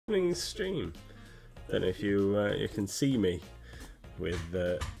morning stream. Don't know if you can see me with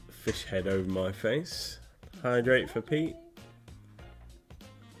the fish head over my face. Hydrate for Pete.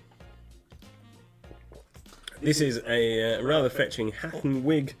 This is a rather fetching hat and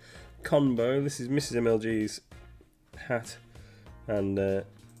wig combo. This is Mrs. MLG's hat and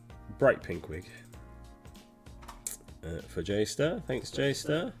bright pink wig for J-Star. Thanks,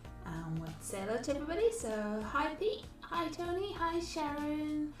 J-Star. We'll say hello to everybody. So, hi Pete, hi Tony, hi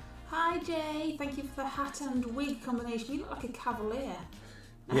Sharon, hi Jay. Thank you for the hat and wig combination. You look like a cavalier.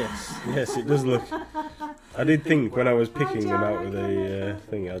 Yes, yes, it does look. I did think when I was picking them out with the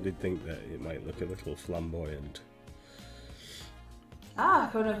thing, I did think that it might look a little flamboyant.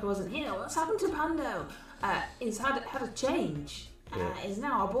 Konoko wasn't here. What's happened to Pando? He's had a change. He's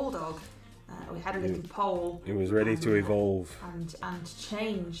now a bulldog. We had a little poll. He was ready to evolve. And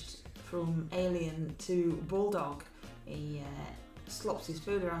changed from alien to bulldog. He slops his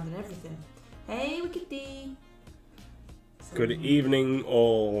food around and everything. Hey, Wicked D. Good evening,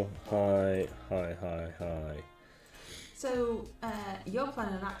 all. Hi, hi, hi, hi. So, you're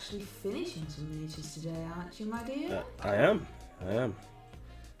planning on actually finishing some miniatures today, aren't you, my dear? I am. I'm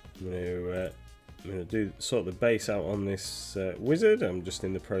going to sort the base out on this wizard. I'm just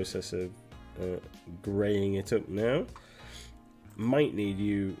in the process of greying it up now. Might need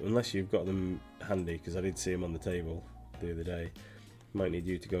you, unless you've got them handy, because I did see them on the table the other day. Might need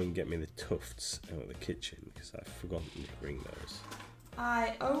you to go and get me the tufts out of the kitchen, because I've forgotten to bring those.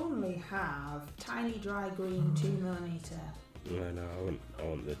 I only have tiny dry green 2mm. No, I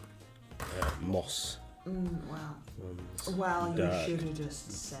want the moss. Well, you should have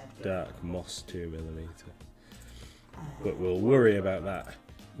just said that. Dark moss 2mm. But we'll worry about that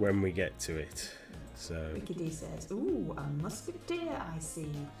when we get to it. So. Vicky D says, "Ooh, a musketeer, I see.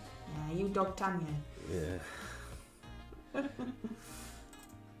 Yeah, you dog Tanya." Yeah.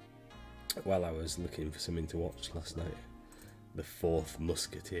 While I was looking for something to watch last night, The Fourth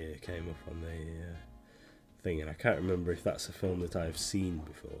Musketeer came up on the thing, and I can't remember if that's a film that I've seen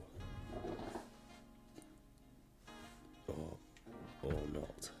before or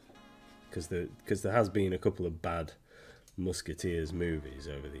not, because there has been a couple of bad Musketeers movies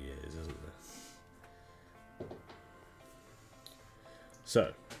over the years, hasn't there?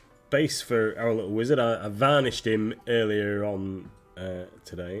 So, base for our little wizard. I varnished him earlier on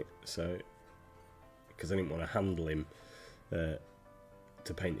today, so because I didn't want to handle him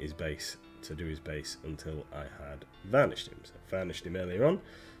to paint his base, to do his base until I had varnished him. So varnished him earlier on.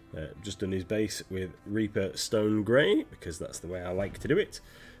 Just done his base with Reaper Stone Grey, because that's the way I like to do it.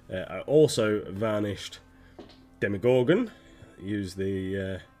 I also varnished Demogorgon. Used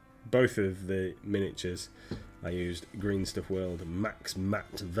the both of the miniatures. I used Green Stuff World Max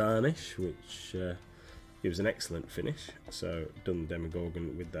Matte Varnish, which gives an excellent finish. So done the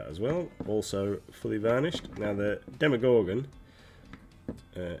Demogorgon with that as well. Also fully varnished. Now the Demogorgon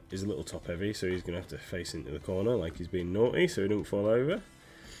is a little top heavy, so he's going to have to face into the corner like he's being naughty, so he don't fall over.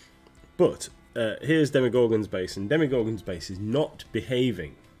 But here's Demogorgon's base, and Demogorgon's base is not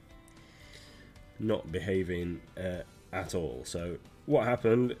behaving. Not behaving at all. So what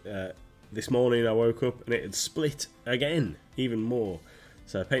happened this morning, I woke up and it had split again, even more.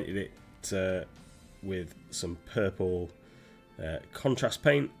 So I painted it with some purple contrast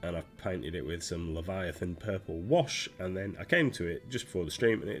paint, and I painted it with some Leviathan purple wash, and then I came to it just before the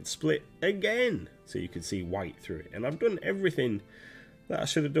stream and it split again, so you could see white through it. And I've done everything that I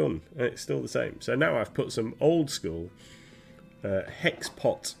should have done, and it's still the same. So now I've put some old school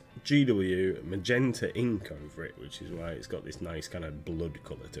Hexpot GW magenta ink over it, which is why it's got this nice kind of blood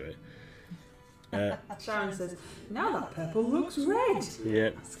colour to it. Sharon says, "Now that purple looks red." Yeah.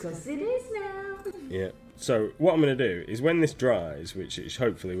 That's because it is now. Yeah. So what I'm going to do is when this dries, which it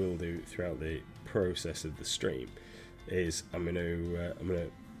hopefully will do throughout the process of the stream, is I'm going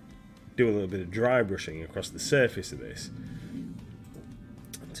to do a little bit of dry brushing across the surface of this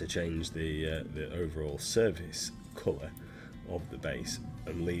to change the overall surface colour of the base,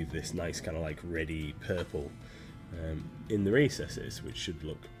 and leave this nice kind of like reddy purple in the recesses, which should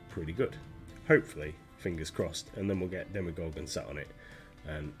look pretty good. Hopefully, fingers crossed, and then we'll get Demogorgon sat on it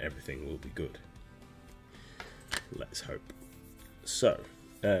and everything will be good. Let's hope. So,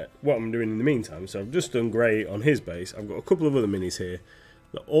 what I'm doing in the meantime, so I've just done grey on his base. I've got a couple of other minis here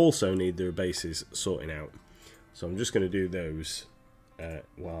that also need their bases sorting out. So I'm just going to do those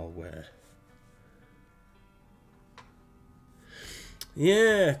while we're...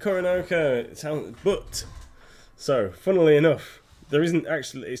 Yeah, Koronoko. But, so, funnily enough, there isn't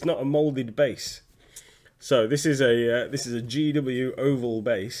actually, it's not a moulded base. So this is a GW oval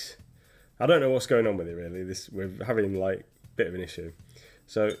base. I don't know what's going on with it really. We're having like a bit of an issue.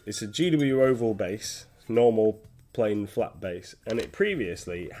 So it's a GW oval base, normal plain flat base, and it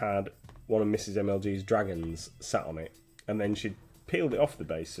previously had one of Mrs. MLG's dragons sat on it, and then she peeled it off the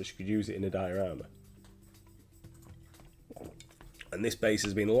base so she could use it in a diorama. And this base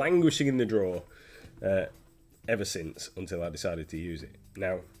has been languishing in the drawer ever since, until I decided to use it.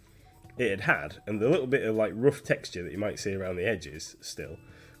 Now, it had, and the little bit of like rough texture that you might see around the edges still,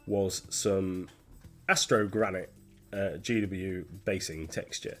 was some Astro Granite GW basing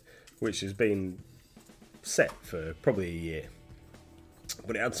texture, which has been set for probably a year.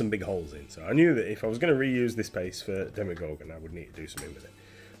 But it had some big holes in, so I knew that if I was going to reuse this base for Demogorgon, I would need to do something with it.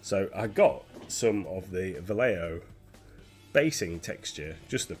 So I got some of the Vallejo basing texture,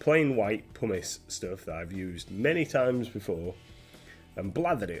 just the plain white pumice stuff that I've used many times before, and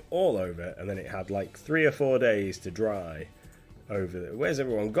blathered it all over, and then it had like 3 or 4 days to dry over there. Where's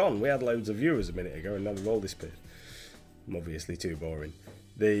everyone gone? We had loads of viewers a minute ago and now they've all disappeared. I'm obviously too boring.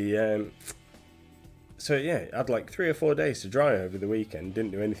 So yeah, it had like 3 or 4 days to dry over the weekend,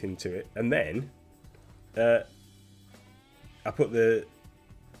 didn't do anything to it, and then I put the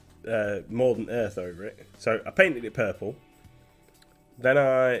Mordant Earth over it. So I painted it purple, then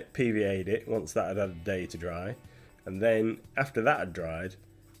I PVA'd it once that had had a day to dry, and then after that had dried,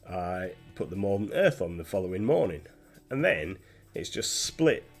 I put the Mordant Earth on the following morning, and then it's just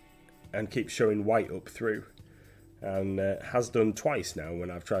split and keeps showing white up through, and has done twice now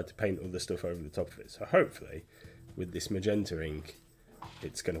when I've tried to paint other stuff over the top of it. So hopefully with this magenta ink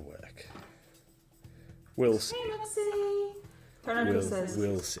it's going to work. We'll see. Tornado says,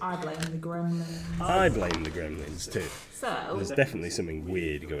 we'll see. I blame the gremlins. I blame the gremlins too. So, There's definitely something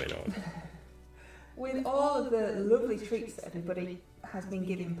weird going on. with all of the lovely treats that everybody has been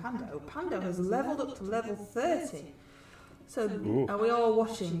giving Pando, Pando has levelled up to level 30. So, are we all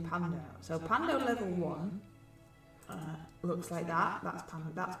watching Pando? So, Pando level 1 looks like that.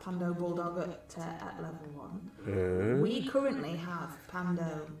 That's Pando Bulldog at level 1. We currently have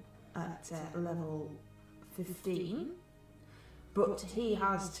Pando at level 15. But he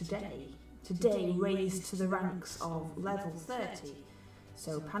has today raised to the ranks of level 30.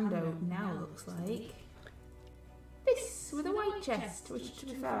 So Pando now looks like this, with a white chest, which to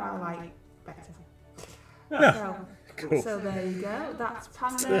be fair I like better. Cool. So there you go, that's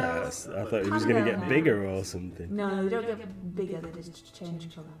Pando. Yes, I thought he was going to get bigger or something. No, they don't get bigger, they just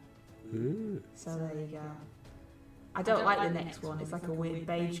change colour. So there you go. I don't like the next one, it's like a weird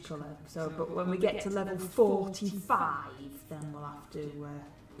beige colour. So, but when we get to level 45, then we'll have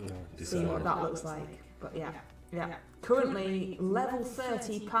to see what that looks like. But yeah. Currently, level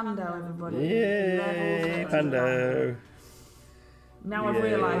 30 Pando, everybody. Yay, Pando! Now I've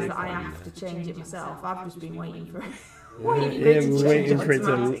realised that I have to change it myself. I've just been waiting for it. waiting for it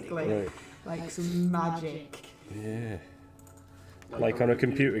automatically. Like some magic. Yeah. Like on a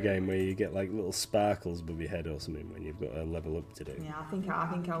computer game where you get like little sparkles above your head or something when you've got a level up to do. Yeah, I think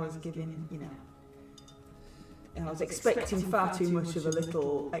I was giving, I was expecting far too much of a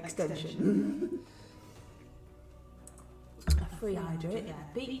little extension. A free hydrate, yeah.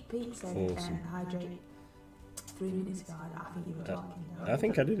 Pete said awesome. Hydrate 3 minutes ago. I think you were talking. I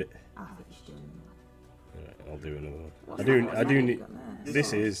think I did it. I think you did. Right, I'll do another one. I do need.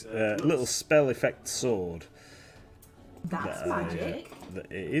 This is a little spell effect sword. That's magic.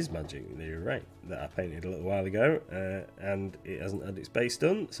 It is magic, you're right. That I painted a little while ago, and it hasn't had its base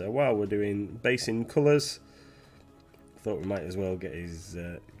done. So while we're doing basing colours, I thought we might as well get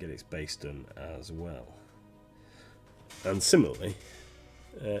its base done as well. And similarly,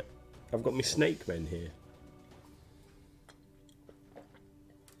 I've got my snake men here.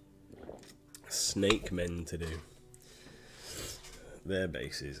 Snake men to do their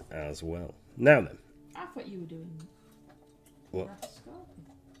bases as well. Now then. I thought you were doing. What?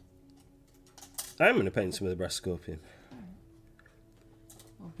 I'm going to paint some of the brass scorpion.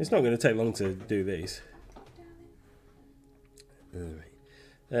 It's not going to take long to do these.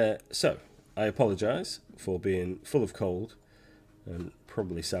 Alright. So, I apologise for being full of cold and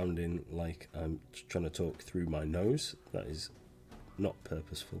probably sounding like I'm trying to talk through my nose. That is not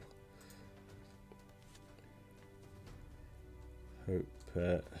purposeful.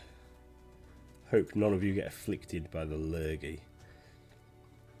 Hope none of you get afflicted by the lurgy.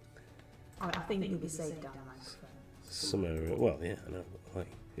 I think you'll be safe down the microphone. Somewhere, well, yeah, I know.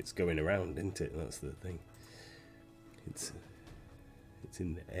 Like, it's going around, isn't it? That's the thing. It's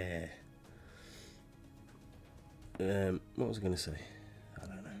in the air. What was I going to say? I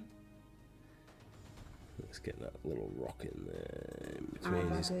don't know. Let's get that little rock in there in between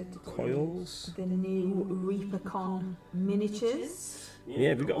his coils. The new Reapercon miniatures. Yeah,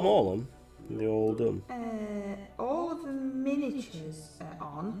 have you got them all on? They're all done. All of the miniatures are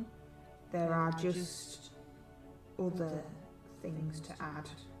on. There are just other things to add.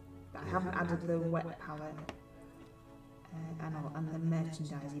 I haven't added the wet palette and the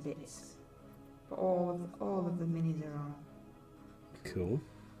merchandisey bits. But all of the minis are on. Cool.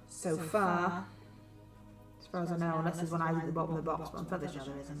 So far, as far as I know, unless there's one I at the bottom of the box, but I'm fairly sure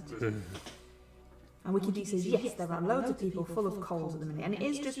there isn't. And WikiD says, yes, there are loads of people full of colds at the minute. And it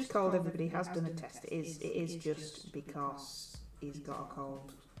is just cold, everybody has done a test. It is just because he's got a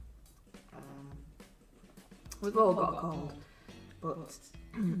cold. We've all got a cold. But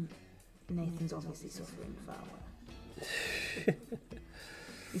Nathan's obviously suffering far worse.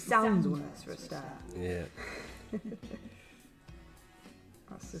 He sounds worse for a start. Yeah.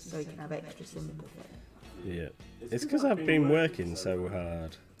 That's just so you can have extra sympathy. Yeah. It's because I've been working so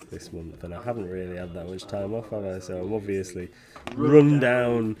hard this month and I haven't really had that much time off, have I? So I'm obviously run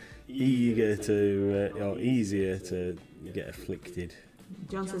down, eager to, or easier to get afflicted.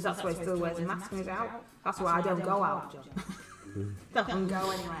 John says that's why he still wears a mask when he's out. That's why I don't go out, John. Don't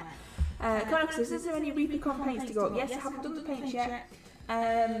go anywhere. Connor says, is there any Reapicon paints to go up? Yes, I haven't done the paints yet.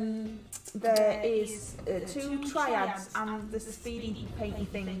 There is 2 triads and the speedy painty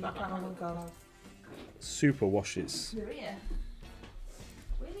thing, but I can't remember what they're called. Super washes. They're here.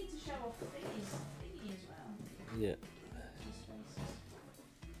 We need to show off thingy as well. Yeah.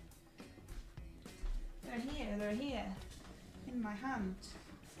 They're here. In my hand.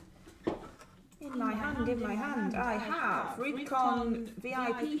 In my hand, I have Rubicon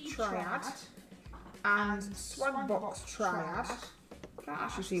VIP Triad and Swagbox Triad. Can't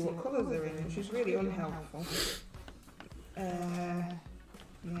actually see what colours they're in, which is really unhelpful. Yeah,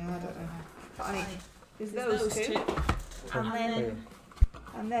 I don't know. But I mean, there's those two,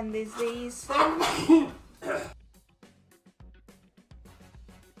 and then there's these.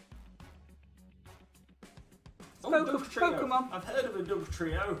 Pokemon. I've heard of a Dove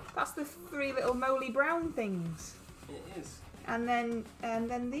Trio. That's the 3 little moly brown things. It is. And then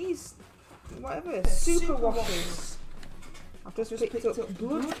these, whatever, super washers. I've just picked up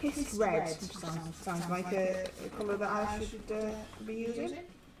Blood Kissed Red, which sounds like a colour that I should be using.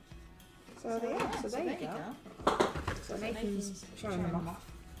 So yeah, so there you go. So Nathan's showing them off.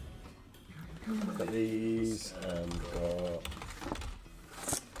 Got these and got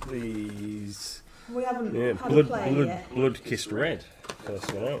these. We haven't Yeah, had a play yet. Blood Kissed Red.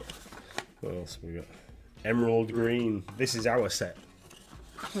 First one out. What else have we got? Emerald Green. This is our set.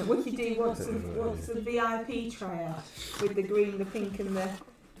 WikiD wants the VIP triad with the green, the pink, and the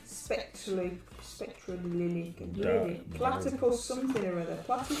spectrally lily. Platypus something or other.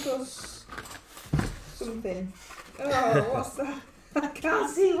 Platypus something. Oh, what's that? I can't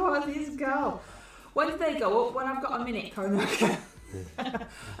see what these go. When do they go up? When I've got a minute, Corinne.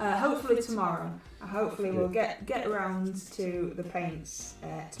 Hopefully tomorrow. Hopefully we'll get around to the paints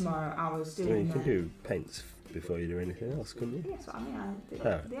tomorrow. I was doing. Well, you can do paints before you do anything else, couldn't you? Yes, I mean,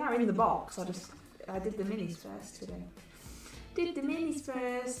 they are in the box. I did the minis first today. Did the minis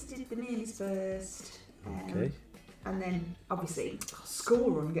first. Okay. And then obviously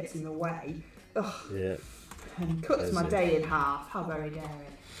school run gets in the way. Ugh. Yeah. And cuts my day in half. How very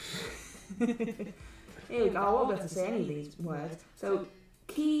daring. Here we go. I won't be able to say any of these words. So,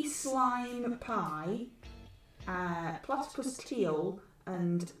 key slime pie, platypus teal,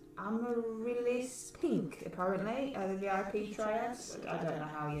 and amaryllis pink. Apparently, are the VIP triads. I don't know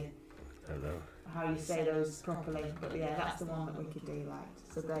how you say those properly, but yeah, that's the one that WikiD liked.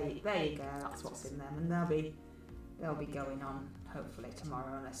 So there you go. That's what's in them, and they'll be going on hopefully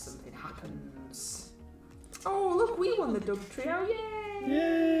tomorrow unless something happens. Oh, look, we won the Dove Trio, yay!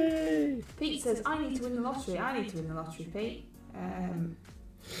 Yay! Pete says, I need to win the lottery, Pete. And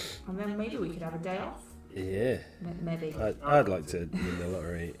then maybe we could have a day off. Yeah. Maybe. I'd like to win the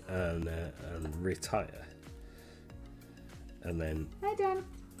lottery and retire. And then Hi, Dan.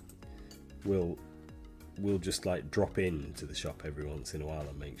 we'll just like drop in to the shop every once in a while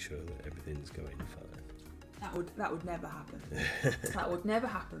and make sure that everything's going fine. That would never happen. That would never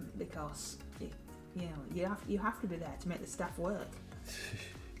happen because you have to be there to make the staff work.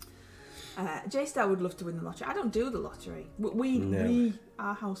 J-Star would love to win the lottery. I don't do the lottery.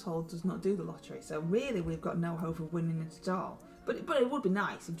 Our household does not do the lottery, so really we've got no hope of winning it at all. But it would be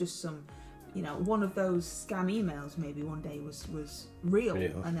nice if just some, one of those scam emails maybe one day was real,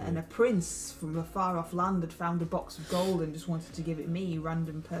 and a prince from a far off land had found a box of gold and just wanted to give it me,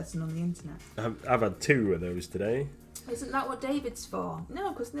 random person on the internet. I've had 2 of those today. Isn't that what David's for?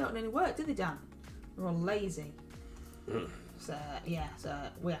 No, because they don't do any work, do they, Dan? We're all lazy. So we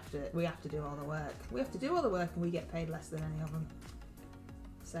have to do all the work. We have to do all the work and we get paid less than any of them.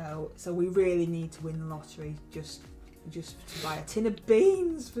 So we really need to win the lottery just to buy a tin of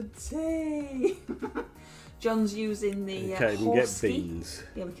beans for tea. John's using the you can't even get beans.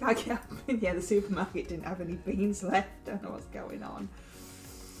 Yeah, we can't get. Yeah, the supermarket didn't have any beans left. Don't know what's going on.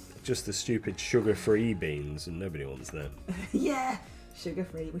 Just the stupid sugar-free beans, and nobody wants them. Yeah,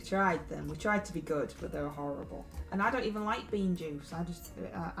 sugar-free. We tried them. We tried to be good, but they were horrible. And I don't even like bean juice.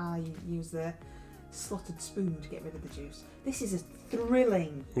 I use the slotted spoon to get rid of the juice. This is a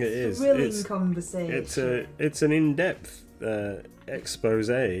thrilling conversation. It's an in-depth expose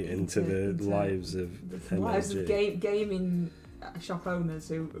into the lives of gaming shop owners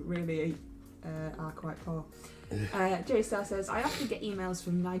who really are quite poor. J Star says, I often get emails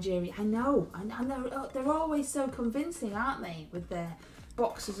from Nigeria. I know, and they're always so convincing, aren't they, with their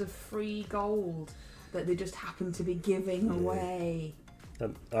boxes of free gold that they just happen to be giving away.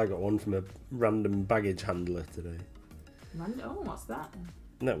 I got one from a random baggage handler today. Oh, what's that?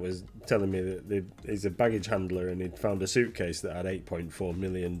 That was telling me that he's a baggage handler and he'd found a suitcase that had $8.4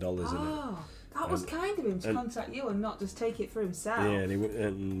 million in it. Oh, that was kind of him to contact you and not just take it for himself.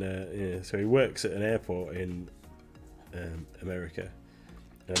 Yeah, so he works at an airport in America,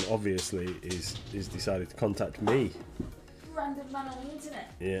 and obviously he's decided to contact me. Random man on the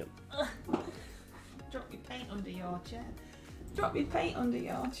internet. Yeah. Drop your paint under your chair. Drop your paint under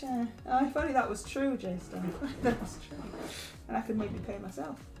your chair. Oh, if only that was true, J-Star. If only that was true. And I could maybe pay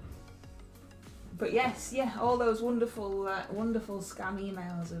myself. But yes, all those wonderful scam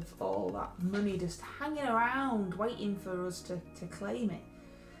emails of all that money just hanging around, waiting for us to claim it.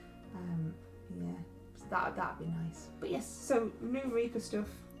 So that'd be nice. But yes, so new Reaper stuff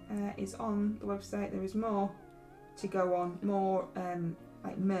is on the website. There is more to go on, more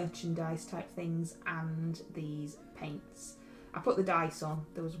like merchandise type things, and these paints. I put the dice on.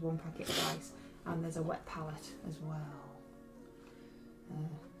 There was one packet of dice, and there's a wet palette as well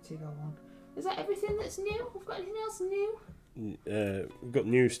to go on. Is that everything that's new? We've got anything else new? We've got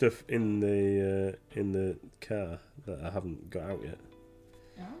new stuff in the car that I haven't got out yet.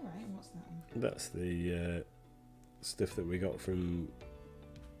 All right, what's that one? That's the stuff that we got from.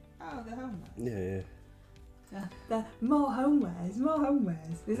 Oh, the homewares. Yeah. The more homewares.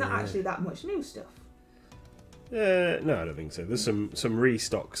 There's not actually that much new stuff. No, I don't think so. There's some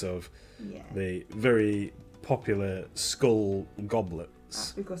restocks of the very popular skull goblets.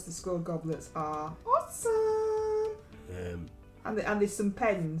 That's because the skull goblets are awesome. And there's some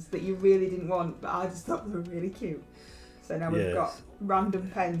pens that you really didn't want, but I just thought they were really cute. So now we've got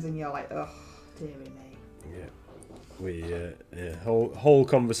random pens, and you're like, oh, dearie me. Yeah. Whole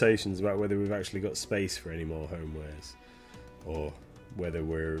conversations about whether we've actually got space for any more homewares, or whether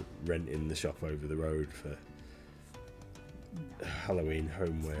we're renting the shop over the road for Halloween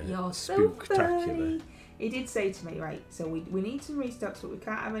homeware. You're spooktacular. So he did say to me, right, so we need some restocks, but we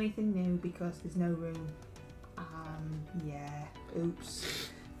can't have anything new because there's no room. Oops.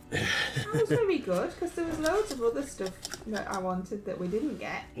 That was very good, because there was loads of other stuff that I wanted that we didn't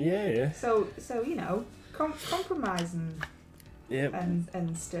get. Yeah. So compromising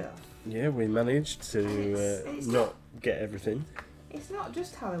and stuff. Yeah, we managed to it's not get everything. It's not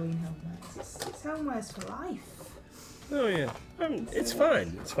just Halloween homewares, it's homewares for life. Oh yeah, it's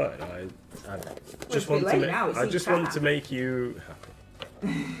fine. It's fine. I just want to make you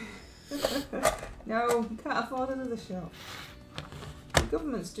happy. No, you can't afford another shop. The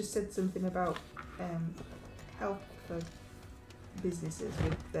government's just said something about help for businesses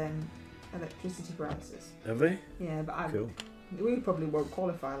with electricity prices. Have they? Yeah, but cool. We probably won't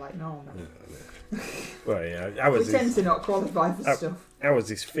qualify like normal. No. Well, yeah, we tend to not qualify for stuff.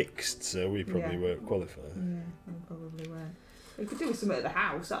 Ours is fixed, so we probably won't qualify. Yeah, we probably won't. We could do with something at the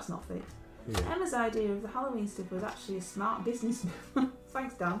house. That's not fixed. Yeah. Emma's idea of the Halloween stuff was actually a smart business move.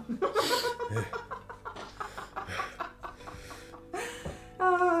 Thanks, Dan.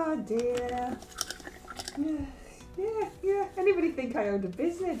 Oh dear. Yeah. Anybody think I owned a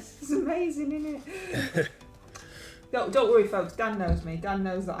business? It's amazing, isn't it? Don't worry, folks. Dan knows me. Dan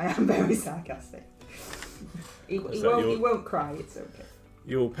knows that I am very sarcastic. He won't cry. It's okay.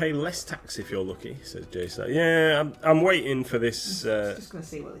 You'll pay less tax if you're lucky, says Jason. Yeah, I'm waiting for this. Just gonna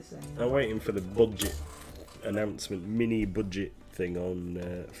see what they say. I'm waiting for the budget announcement, mini budget thing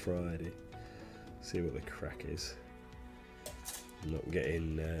on Friday. See what the crack is. I'm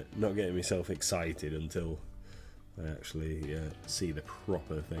not getting myself excited until I actually see the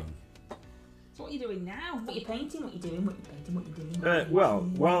proper thing. So what are you doing now? What are you painting? What are you doing?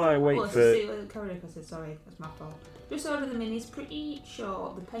 While I wait for... Sorry, that's my fault. Just order the minis. Pretty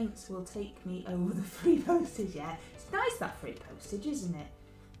sure the paints will take me over the free postage. Yeah, it's nice, that free postage, isn't it?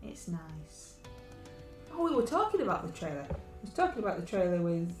 It's nice. Oh, we were talking about the trailer. was talking about the trailer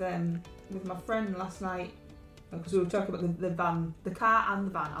with my friend last night because we were talking about the van. The car and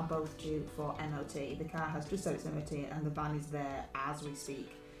the van are both due for MOT. The car has just had its MOT and the van is there as we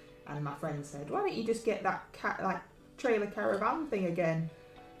speak. And my friend said, "Why don't you just get that trailer caravan thing again?"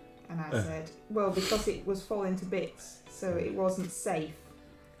 And I said, "Well, because it was falling to bits, so it wasn't safe."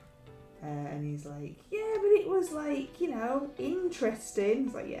 And he's like, "Yeah, but it was like, you know, interesting."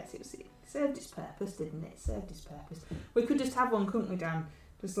 It's like, "Yes, it served its purpose, didn't it? It served its purpose. We could just have one, couldn't we, Dan?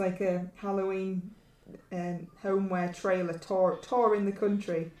 Just like a Halloween homeware trailer touring the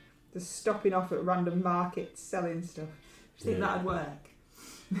country, just stopping off at random markets selling stuff. Do you think that'd work?"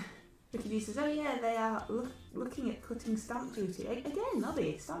 Ricky says, "Oh yeah, they are looking at cutting stamp duty again. Are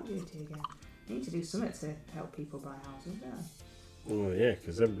they? Stamp duty again. They need to do something to help people buy houses, don't they?" Well, yeah,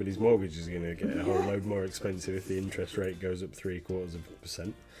 because everybody's mortgage is going to get a whole load more expensive if the interest rate goes up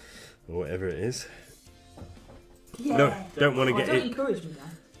 0.75% or whatever it is. Yeah. Don't want to get. Don't encourage me,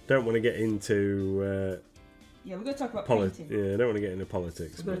 Dan. Don't want to get into. Yeah, we're going to talk about painting. Yeah, don't want to get into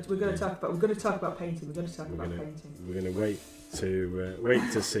politics. We're going to talk about painting. We're going to wait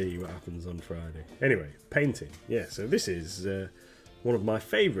to see what happens on Friday. Anyway, painting. Yeah, so this is one of my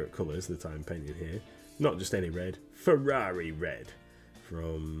favourite colours that I'm painting here. Not just any red, Ferrari red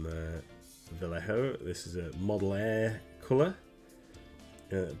from Vallejo. This is a Model Air colour,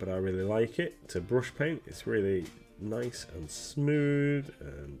 but I really like it to brush paint. It's really nice and smooth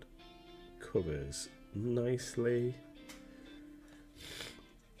and covers nicely.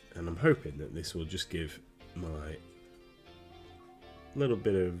 And I'm hoping that this will just give my little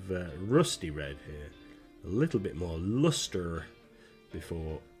bit of rusty red here a little bit more luster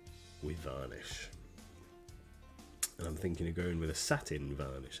before we varnish. And I'm thinking of going with a satin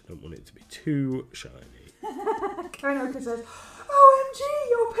varnish. I don't want it to be too shiny. Karen says, "OMG,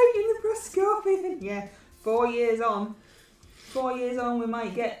 you're painting the Brascopian." Yeah, 4 years on. 4 years on, we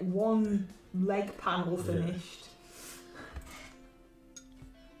might get one leg panel finished.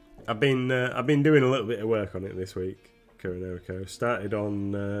 I've been doing a little bit of work on it this week. Kuronoko started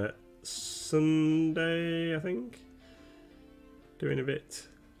on Sunday, I think. Doing a bit.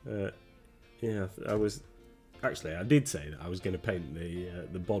 Yeah, I did say that I was going to paint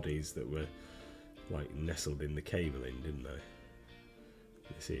the bodies that were like nestled in the cabling, didn't I?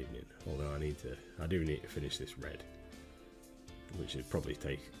 This evening. Although I do need to finish this red, which would probably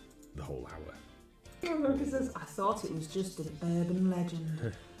take the whole hour. Look, says, "I thought it was just an urban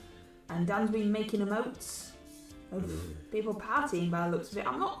legend." And Dan's been making emotes of people partying by the looks of it.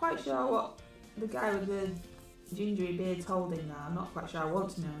 I'm not quite sure what the guy with the gingery beard's holding there. I'm not quite sure. I want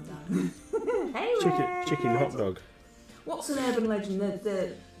to know, Dan. Hey, chicken hot dog. What's an urban legend?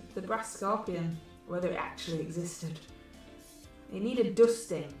 The brass scorpion, whether it actually existed. He needed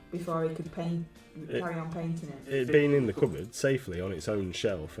dusting before he could carry on painting it. It'd been in the cupboard safely on its own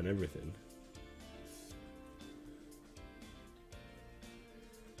shelf and everything.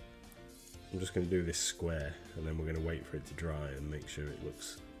 I'm just going to do this square and then we're going to wait for it to dry and make sure it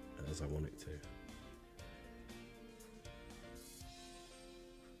looks as I want it to.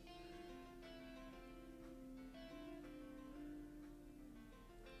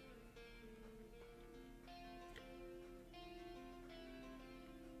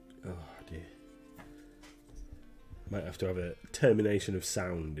 Oh dear. Might have to have a termination of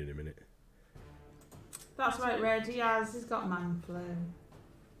sound in a minute. That's right, Red. He's got man flu.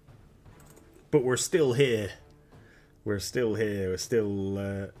 But we're still here. We're still here. We're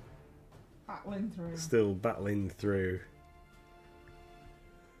still battling through. Still battling through.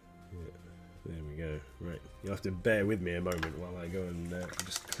 Yeah, there we go. Right, you'll have to bear with me a moment while I go and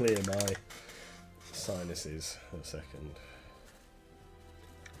just clear my sinuses a second.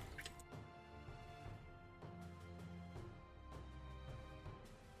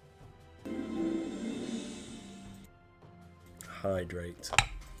 Hydrate.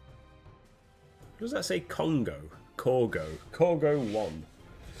 Does that say Congo? Corgo 1.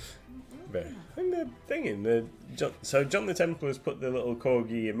 And the thing in so John the Templar's put the little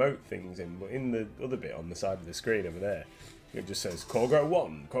corgi emote things in, but in the other bit on the side of the screen over there, it just says Corgo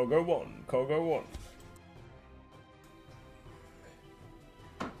 1, Corgo 1, Corgo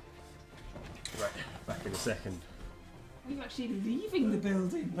 1. Right, back in a second. Are you actually leaving the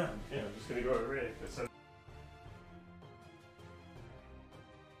building? No, yeah, I'm just going to go over here.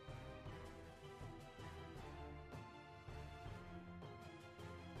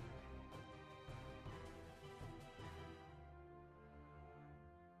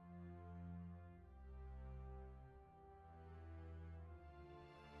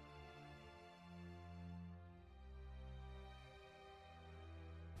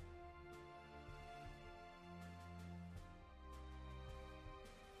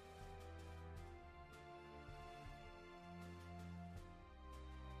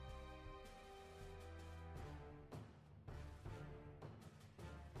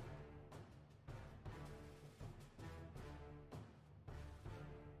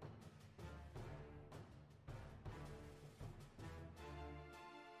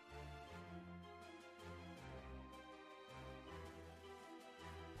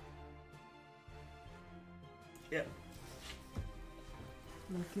 Yeah.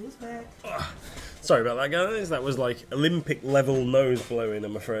 Look who's back. Sorry about that, guys. That was like Olympic level nose blowing,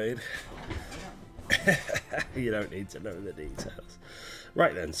 I'm afraid. You don't need to know the details.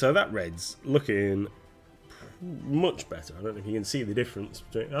 Right then, so that red's looking much better. I don't know if you can see the difference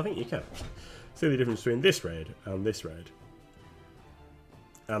between. I think you can see the difference between this red and this red.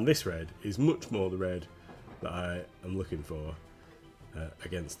 And this red is much more the red that I am looking for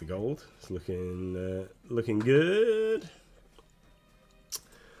against the gold. It's looking good.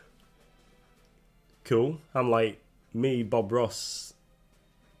 Cool. I'm like me, Bob Ross,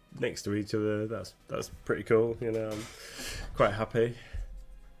 next to each other. That's pretty cool. You know, I'm quite happy.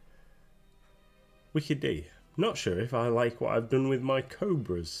 Wicked D. Not sure if I like what I've done with my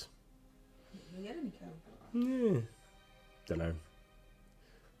cobras. You get any cobra? Yeah. Don't know.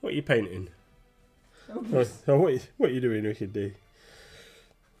 What are you painting? Cobras. Oh, what are you doing, Wicked D?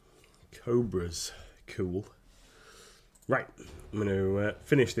 Cobras. Cool. Right. I'm going to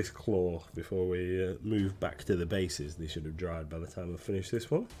finish this claw before we move back to the bases. They should have dried by the time I finish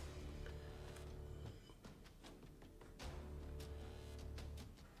this one.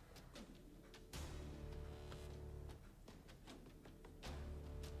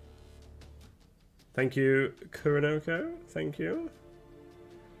 Thank you, Kuronoko. Thank you.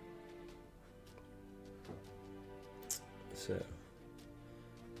 So,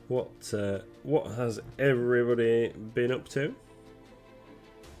 what has everybody been up to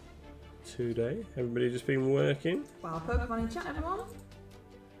today? Everybody just been working? Well, Pokemon in chat, everyone.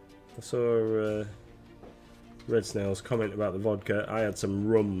 I saw Red Snail's comment about the vodka. I had some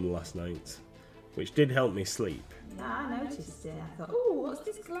rum last night, which did help me sleep. Yeah, I noticed it. I thought, oh, what's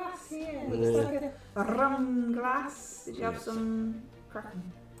this glass here? Looks like a rum glass. Did you have some Kraken?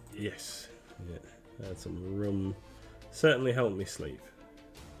 Yes. Yeah, I had some rum. Certainly helped me sleep.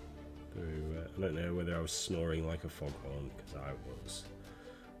 I don't know whether I was snoring like a foghorn, because I was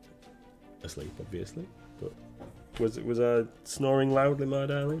asleep, obviously. But was I snoring loudly, my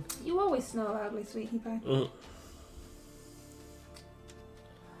darling? You always snore loudly, sweetie pie.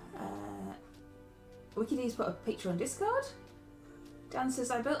 Wicked D's put a picture on Discord. Dan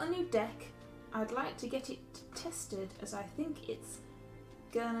says, I built a new deck. I'd like to get it tested as I think it's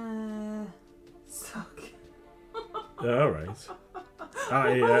gonna suck. Alright. Why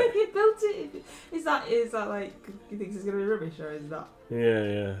have you built it? Is that like, you think it's gonna be rubbish, or is that?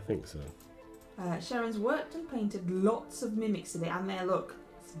 Yeah, I think so. Sharon's worked and painted lots of mimics today, and they look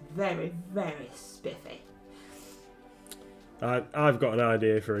very, very spiffy. I've got an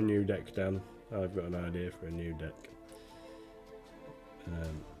idea for a new deck, Dan. I've got an idea for a new deck.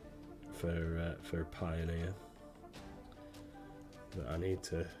 For Pioneer. But I need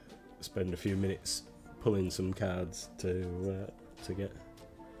to spend a few minutes pulling some cards to get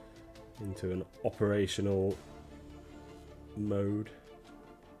into an operational mode.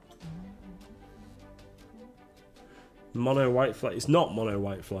 Mono white fly. It's not mono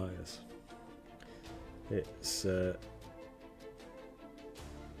white flyers. It's a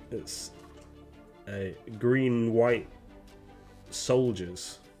green white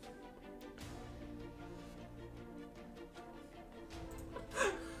soldiers.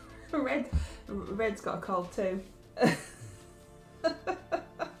 Red's got a cold too.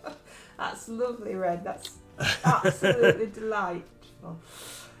 That's lovely, Red. That's absolutely delightful.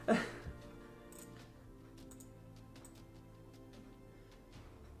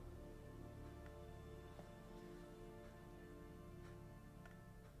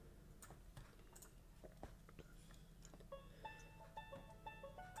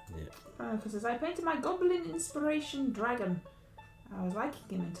 Because as I painted my Goblin Inspiration Dragon, I was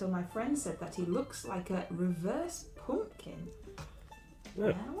liking him until my friend said that he looks like a reverse pumpkin.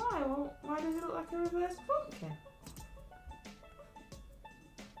 Yeah. Why? Well, why does he look like a reverse pumpkin?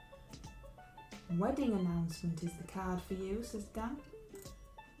 Wedding announcement is the card for you, says Dan.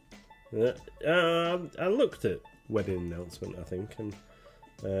 I looked at wedding announcement, I think, and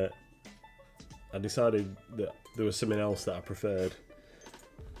I decided that there was something else that I preferred.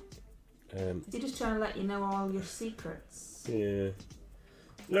 You're just trying to let you know all your secrets. Yeah.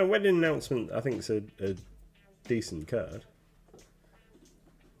 No, wedding announcement, I think it's a decent card.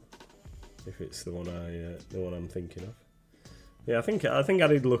 If it's the one I'm thinking of. Yeah, I think I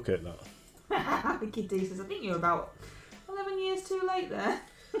did look at that. Wicked D says, I think you're about 11 years too late there.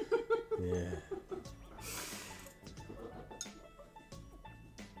 Yeah.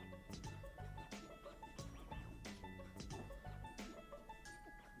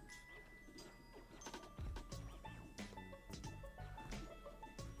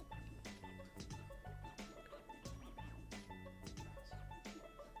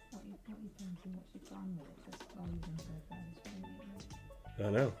 I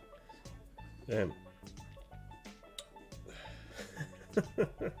know.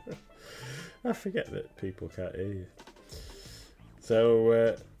 I forget that people can't hear you.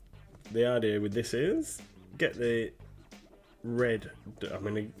 So the idea with this is get the red. I'm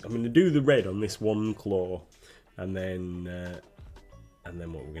gonna do the red on this one claw, and then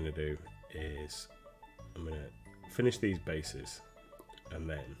what we're gonna do is I'm gonna finish these bases, and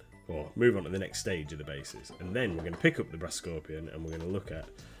then move on to the next stage of the bases, and then we're gonna pick up the brass scorpion, and we're gonna look at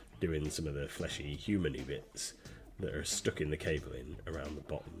doing some of the fleshy, humany bits that are stuck in the cabling around the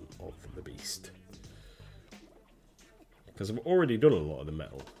bottom of the beast. Because I've already done a lot of the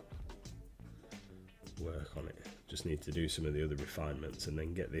metal work on it. Just need to do some of the other refinements and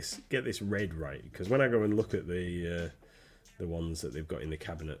then get this red right. Because when I go and look at the ones that they've got in the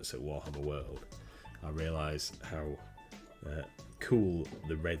cabinets at Warhammer World, I realise how cool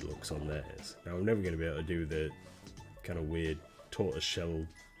the red looks on theirs. Now I'm never going to be able to do the kind of weird tortoise shell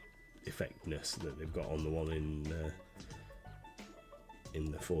effectiveness that they've got on the one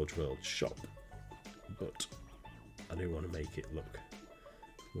in the Forge World shop, but I do want to make it look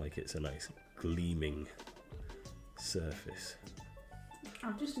like it's a nice gleaming surface.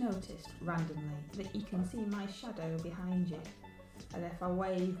 I've just noticed randomly that you can see my shadow behind you, and if I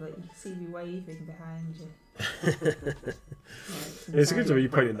wave, that you can see me waving behind you. It's good to be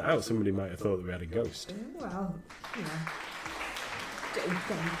pointing that out. Somebody might have thought that we had a ghost. Well, you know.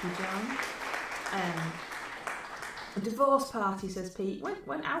 Thank you, John. A divorce party, says Pete.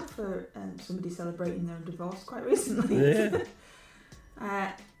 Went out for somebody celebrating their divorce quite recently. Yeah.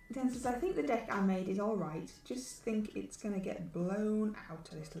 Dan says, I think the deck I made is alright. Just think it's going to get blown out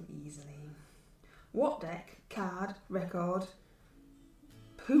a little easily. What deck? Card, record,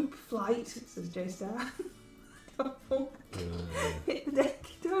 poop flight, says J-Star. Hit the deck.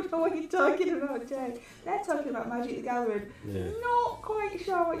 Don't know what you're talking about, Jay. They're talking about Magic the Gathering. Yeah. Not quite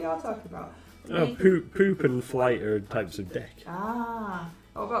sure what you're talking about. Oh, poop and flight are types of deck. Ah,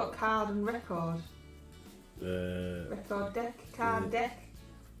 what about card and record? Record deck, card deck.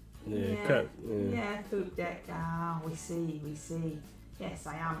 Yeah, poop deck. Ah, we see. Yes,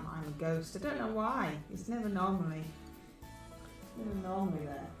 I am. I'm a ghost. I don't know why. It's never normally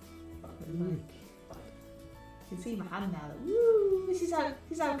there. You can see my hand now. Woo! This is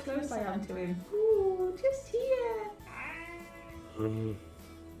how close I am to him. Ooh, just here.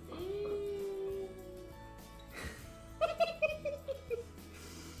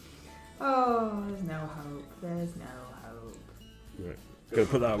 Oh, there's no hope. There's no hope. Right. Go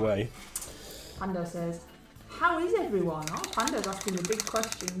put that away. Pando says, how is everyone? Oh, Pando's asking the big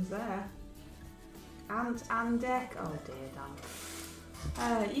questions there. And deck. Oh dear,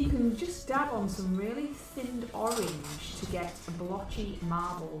 Dan. You can just dab on some really thinned orange to get a blotchy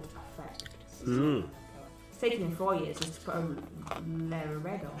marbled effect. It's taken him 4 years just to put a layer of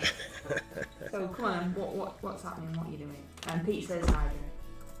red on. So come on, what's happening? What are you doing? And Pete says hi.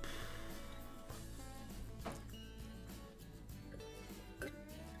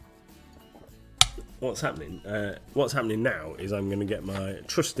 What's happening? What's happening now is I'm going to get my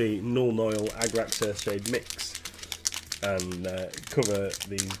trusty Null Noil Agrax Earthshade mix and cover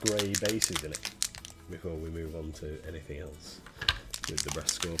these grey bases in it before we move on to anything else with the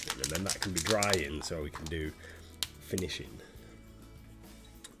brass scorpion, and then that can be drying so we can do finishing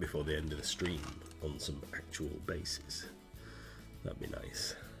before the end of the stream on some actual bases. That'd be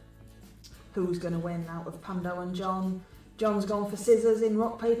nice. Who's going to win out of Pando and John? John's gone for scissors in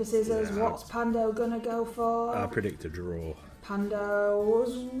rock, paper, scissors. Yeah. What's Pando going to go for? I predict a draw. Pando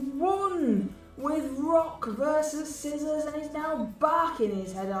was won with rock versus scissors and is now barking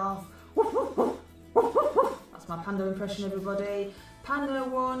his head off. That's my Pando impression, everybody. Pando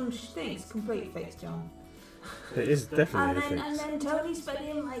won. She thinks complete fix, John. It is definitely a fix. And then Tony sped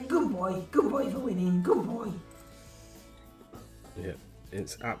him like, good boy for winning, good boy. Yeah,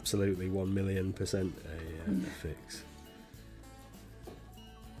 it's absolutely 1,000,000% a fix.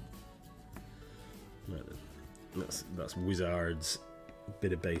 Right then. That's Wizard's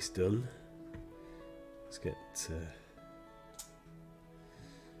bit of base done. Let's get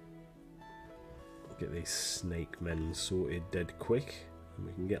these snake men sorted dead quick, and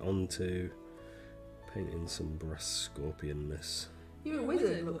we can get on to painting some brass scorpionness. Your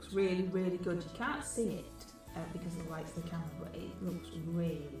wizard looks really, really good. You can't see it because of the lights of the camera, but it looks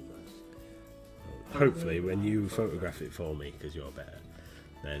really good. Hopefully, when you photograph it for me, because you're better,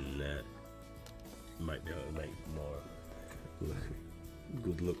 then might be able to make more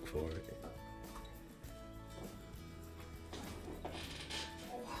good look for it.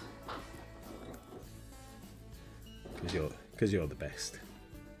 Because you're the best.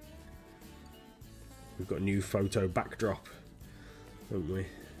 We've got a new photo backdrop haven't we?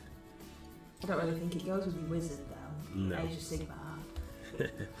 I don't really think it goes with the wizard though. No. Age of Sigmar.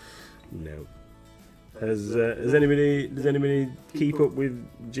 No. Does anybody keep up with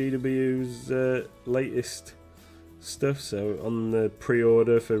GW's latest stuff? So on the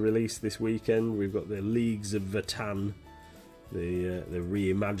pre-order for release this weekend, we've got the Leagues of Votann, the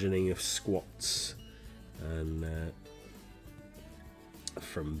reimagining of squats, and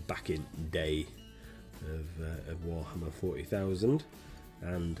from back in day of Warhammer 40,000,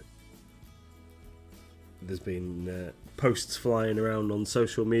 and there's been posts flying around on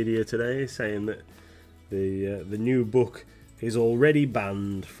social media today saying that the new book is already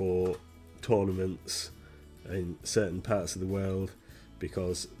banned for tournaments in certain parts of the world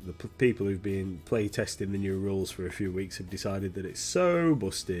because the people who've been playtesting the new rules for a few weeks have decided that it's so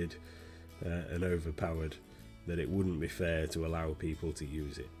busted and overpowered that it wouldn't be fair to allow people to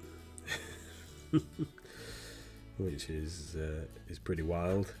use it. Which is pretty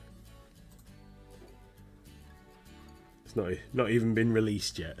wild. It's not even been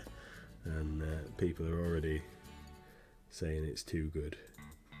released yet, and people are already saying it's too good.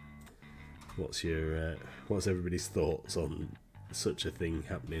 What's everybody's thoughts on such a thing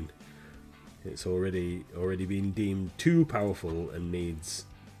happening? It's already been deemed too powerful and needs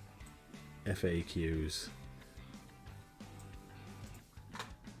FAQs.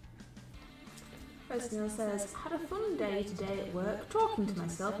 Personal says, had a fun day today at work, talking to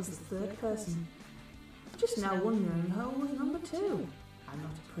myself as the third person. Just now wondering who was number 2. I'm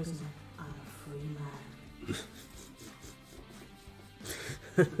not a prisoner, I'm a free man.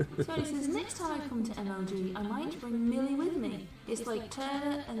 So he says, next time I come to MLG, I might bring Millie with me. It's like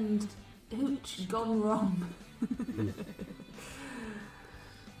Turner and Hooch gone wrong.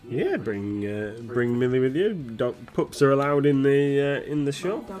 Yeah, bring Millie with you. Pups are allowed in the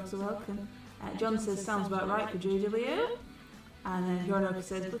shop. Dogs are welcome. John says, sounds about right for GW. And then Yoranoka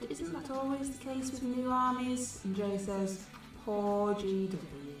says, but isn't that always the case with new armies? And Jay says, poor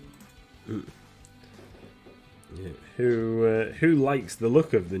GW. Yeah. Who likes the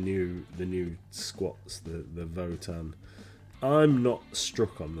look of the new squats, the Votann? I'm not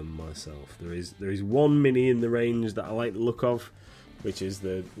struck on them myself. There is one mini in the range that I like the look of, which is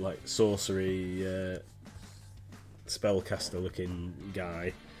the like sorcery spellcaster looking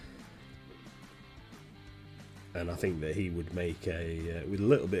guy. And I think that he would make with a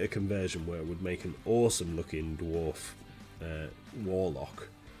little bit of conversion work, would make an awesome looking dwarf warlock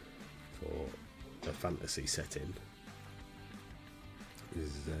for a fantasy setting.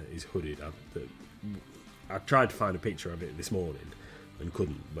 Is hooded. I tried to find a picture of it this morning and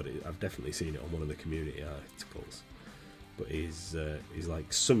couldn't, but I've definitely seen it on one of the community articles. But he's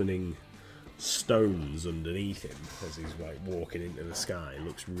like summoning stones underneath him as he's like walking into the sky. It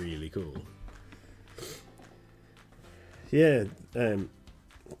looks really cool. Yeah,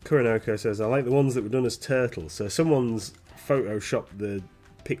 Kuronoko says, I like the ones that were done as turtles. So someone's photoshopped the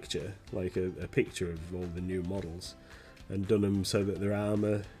picture, like a picture of all the new models, and done them so that their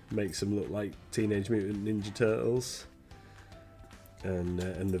armour makes them look like Teenage Mutant Ninja Turtles. And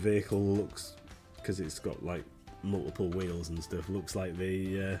the vehicle looks, because it's got like multiple wheels and stuff, looks like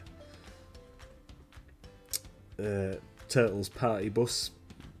the Turtles party bus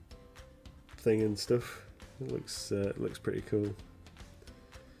thing and stuff. It looks pretty cool.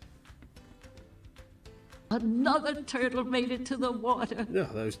 Another turtle made it to the water. Yeah,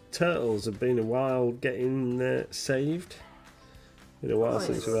 those turtles have been a while getting saved. Been a while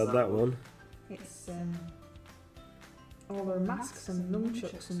since we had that one. It's all their masks and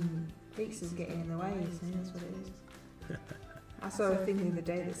nunchucks and pieces getting in the way. You see, that's what it is. I saw a thing the other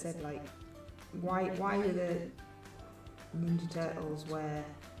day that said like, why do the Ninja Turtles wear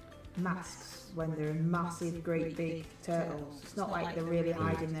masks when they're massive, great big turtles? It's not like they're really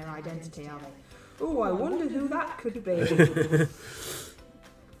hiding their identity, are they? Oh, I wonder who that could be.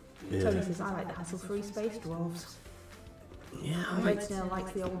 Yeah. Tony says, I like the hassle-free space dwarves. Yeah, Red Snail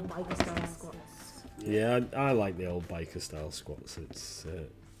likes the old biker style squats. Yeah, I like the old biker style squats. It's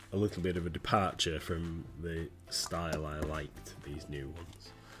a little bit of a departure from the style I liked, these new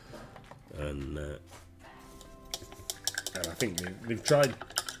ones. And I think they've tried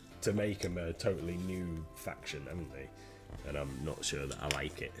to make them a totally new faction, haven't they? And I'm not sure that I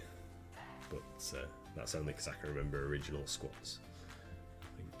like it. But that's only because I can remember original squats, I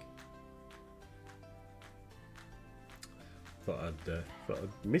think. Thought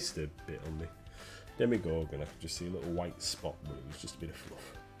I'd missed a bit on the Demigorgon. I could just see a little white spot, but it was just a bit of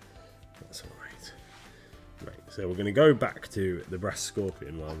fluff. That's alright. Right, so we're going to go back to the Brass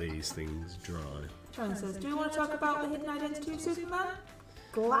Scorpion while these things dry. John says, do you want to talk about the hidden identity of Superman?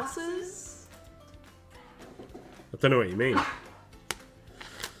 Glasses? I don't know what you mean.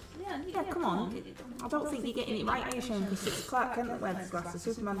 Yeah, come on. I don't think you're getting it right, are you, Shane? Because it's Clark Kent that wears glasses.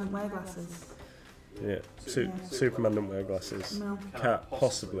 Superman doesn't wear glasses. Yeah, Superman doesn't wear glasses. No. Can't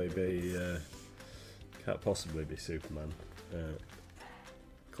possibly be Superman.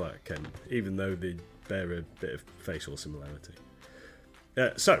 Clark Kent, even though they bear a bit of facial similarity.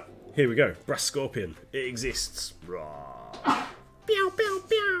 So here we go. Brass Scorpion. It exists. Rawr. Pew, pew,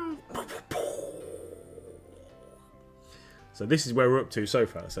 pew. So this is where we're up to so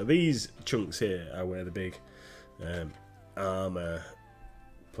far. So these chunks here are where the big armour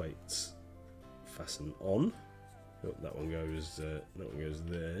plates fasten on. Oh, that one goes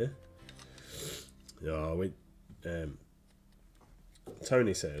there. Oh,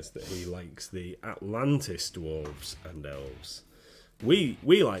 Tony says that he likes the Atlantis dwarves and elves. We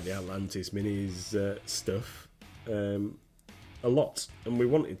like the Atlantis minis stuff a lot, and we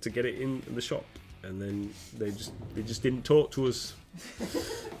wanted to get it in the shop, and then they just didn't talk to us.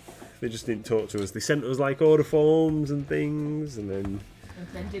 They just didn't talk to us. They sent us like order forms and things, and then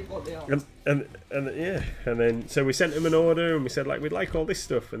Did what they are. and then so we sent them an order, and we said like we'd like all this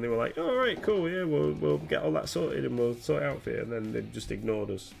stuff, and they were like, all right, cool, yeah, we'll get all that sorted, and we'll sort it out for you. And then they just ignored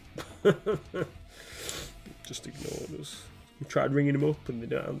us. Just ignored us. We tried ringing them up, and they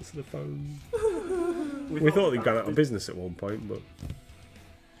don't answer the phone. We thought they'd gone out of business at one point, but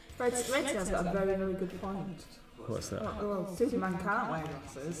Red's got a very, very good point. what's that? Well, Superman can't wear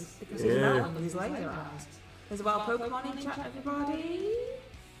glasses because he's melting with his laser eyes. There's a wild Pokemon in chat, everybody.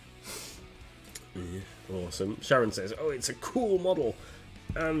 Yeah, awesome. Sharon says, oh, it's a cool model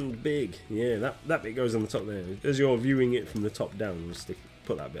and big. Yeah, that bit goes on the top there. As you're viewing it from the top down, we'll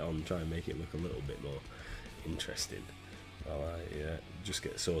put that bit on, try and make it look a little bit more interesting. While I just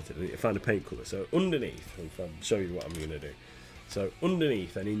get sorted. I need to find a paint colour. So underneath, I'll show you what I'm going to do. So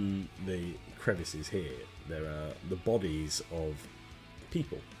underneath and in the crevices here, there are the bodies of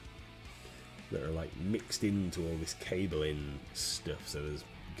people that are like mixed into all this cabling stuff. So there's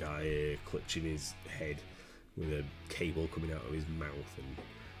a guy here clutching his head with a cable coming out of his mouth, and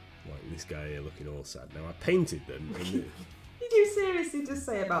like this guy here looking all sad. Now I painted them. Did you seriously just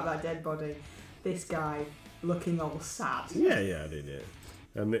say about that dead body, this guy looking all sad? Yeah, I did, yeah.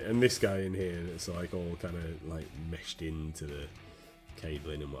 And this guy in here that's like all kind of like meshed into the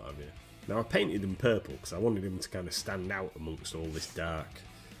cabling and what have you. Now I painted them purple because I wanted him to kind of stand out amongst all this dark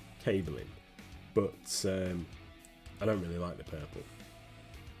cabling, but I don't really like the purple.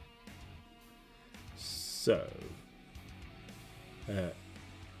 So we're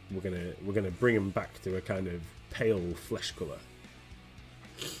gonna bring them back to a kind of pale flesh colour.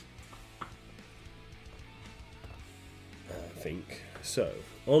 I think so.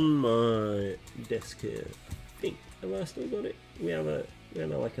 On my desk here, I think, have I still got it? We have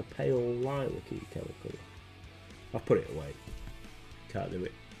like a pale lilac-y kind of colour. I'll put it away. Can't do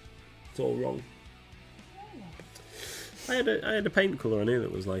it. It's all wrong. I had a paint colour on here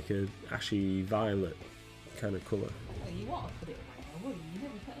that was like a ashy violet kind of colour. Well, you want to put it away, would you? You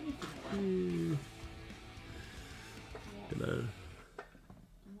never put anything away. Dunno.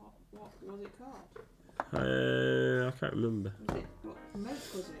 What was it called? I can't remember. Was it, what make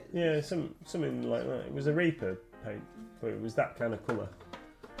was it? Yeah, something like that. It was a Reaper paint, but it was that kind of colour.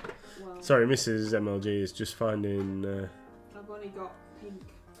 Well, Sorry, Mrs. MLG is just finding... I've only got pink,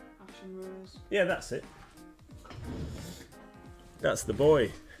 ashen rose. Yeah, that's it. That's the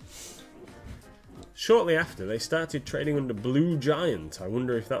boy. Shortly after, they started trading under Blue Giant. I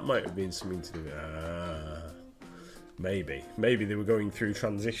wonder if that might have been something to do with... maybe. Maybe they were going through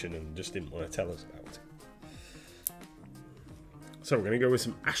transition and just didn't want to tell us about it. So we're going to go with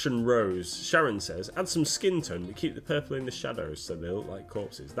some Ashen Rose. Sharon says, add some skin tone to keep the purple in the shadows so they look like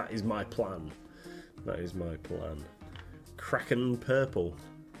corpses. That is my plan. That is my plan. Kraken Purple.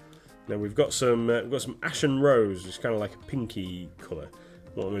 Now we've got some Ashen Rose, which is kind of like a pinky colour.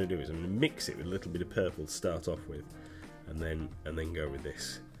 What I'm going to do is I'm going to mix it with a little bit of purple to start off with, and then go with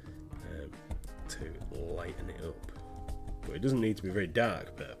this to lighten it up. But it doesn't need to be very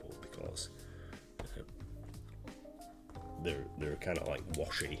dark purple because they're kind of like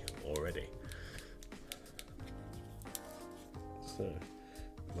washy already. So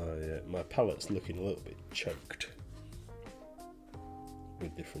my palette's looking a little bit choked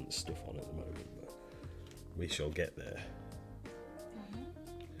with different stuff on at the moment, but we shall get there.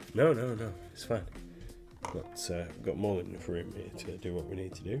 No, it's fine. We've got more than enough room here to do what we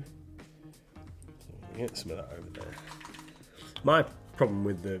need to do. So we'll get some of that over there. My problem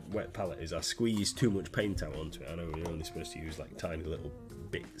with the wet palette is I squeeze too much paint out onto it. I know you're only supposed to use like tiny little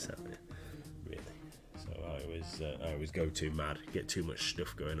bits out there, really. So I always go too mad, get too much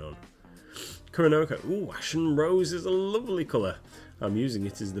stuff going on. Kuronoko. Ooh, Ashen Rose is a lovely colour. I'm using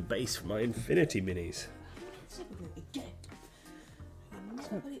it as the base for my Infinity Minis. Super glue again.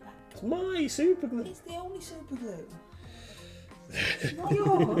 Never put it back. It's my super glue. It's the only super glue. It's not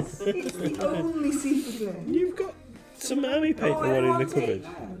yours. It's the only super glue. You've got some army paper one in the cupboard.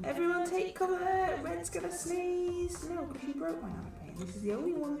 Everyone take cover. Red's gonna sneeze. No, because you broke my army paper. This is the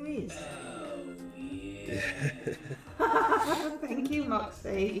only one there is. Thank you,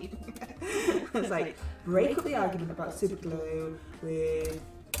 Moxie. It's like, break up the argument about super glue with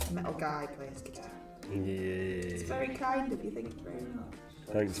metal guy plays guitar. Yeah. It's very kind of you, thank you very much.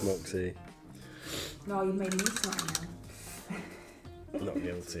 Thanks, Moxie. No, you made me smile now. Not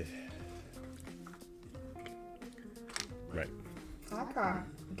guilty. Right. I can't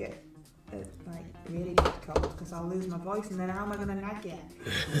get like really bad cold because I'll lose my voice and then how am I going to nag you?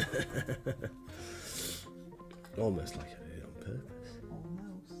 Almost like I did it on purpose.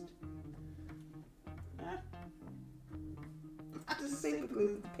 Almost. I just super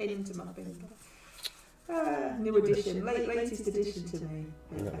glued the pin into my finger. New edition, latest addition to me.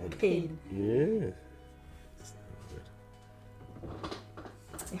 Pin. Yeah.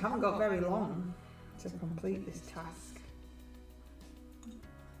 You haven't got very long to complete this task.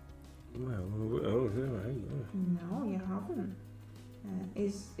 Well, oh, no, I don't know. No, you haven't.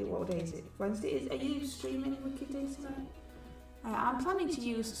 What day is it? Wednesday? Are you streaming Wicked Day tonight? I'm planning to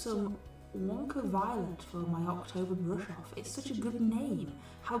use some Wonka Violet for my October brush off. It's such a good name.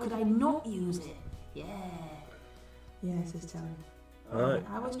 How could I not use it? Yeah. Yeah, says Tony. Alright.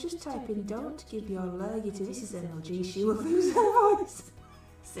 I was just typing, don't give your lurgy to Mrs. MLG, she will lose her voice.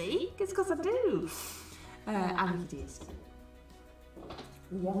 See? It's because I do. And it is.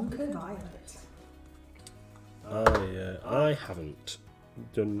 Wonka Violet. I haven't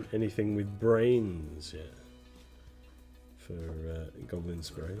done anything with brains yet for Goblin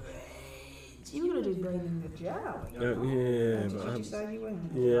Spray. You were going to do brain in the jar. Yeah, Did but you decide you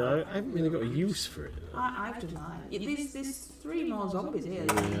weren't? yeah, I haven't really got a use for it. I've done mine. There's 3 more zombies here.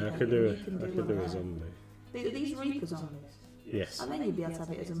 Yeah, I could do a zombie. These Reaper zombies. Yes. And then you'd be able to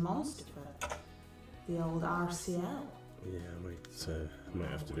have it as a monster for the old RCL. Yeah, I might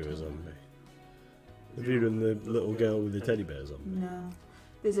have to do a zombie. Have you done the little girl with the teddy bear zombie? No.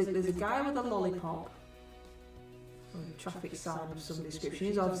 There's a guy with a lollipop. Or a traffic sign of some description.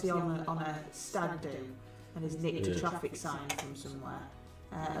 He's obviously on a stag do and has nicked a traffic sign from somewhere.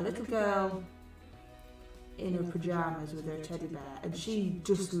 A little girl in her pyjamas with her teddy bear, and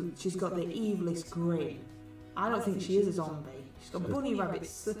she's got the evilest grin. I don't think she is a zombie. She's got bunny rabbit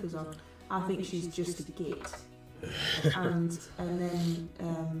slippers on. I think she's just a git. And then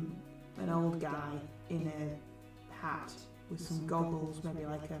an old guy in a hat with some goggles, maybe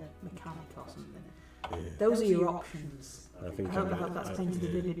like a mechanic or something. Yeah. Those are your options. I think I hope that's painted a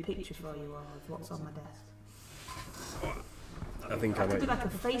vivid picture for you all of what's on my desk. I think I It could be might. like a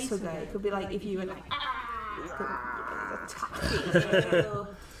face hugger. It could be like if you were like, attacking.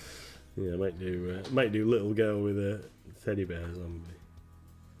 Yeah, I might do little girl with a teddy bear zombie.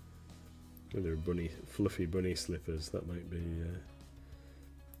 With her fluffy bunny slippers. That might be a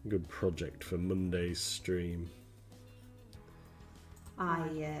good project for Monday's stream.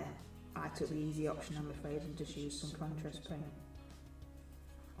 I took the easy option, I'm afraid, and just used some contrast paint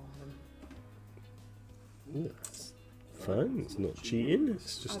on them. That's fine. It's not cheating.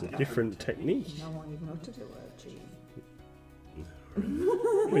 It's just a different technique. No one even uttered the word cheating.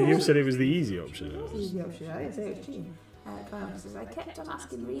 Well, you said it was the easy option. It was the easy option. I didn't say it was cheating. Connor says, I kept on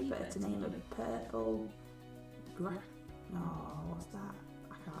asking Reaper to name a purple... No, what's that?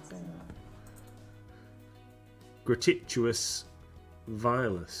 I can't say that. Gratuitous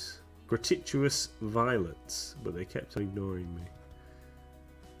violets, but they kept on ignoring me.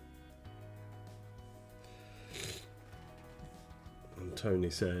 And Tony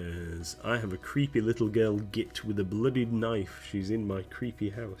says, I have a creepy little girl git with a bloodied knife. She's in my creepy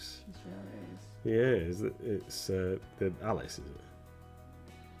house. It sure is. Yeah, it's the Alice, is it?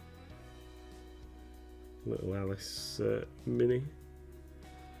 Little Alice mini.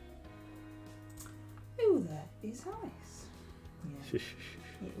 Ooh, that is Alice. Yeah.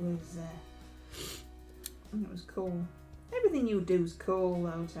 It was cool. Everything you do is cool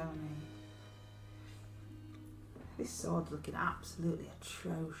though, Tony. This sword's looking absolutely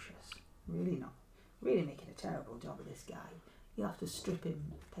atrocious. Really making a terrible job of this guy. You'll have to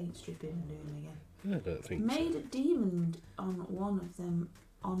paint strip him and do him again. I don't think Made a demon on one of them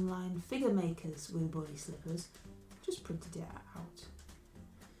online figure makers with body slippers. Just printed it out.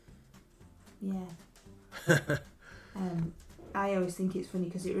 Yeah. I always think it's funny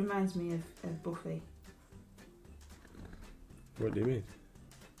because it reminds me of Buffy. What do you mean?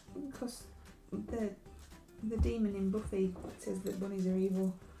 Because the demon in Buffy says that bunnies are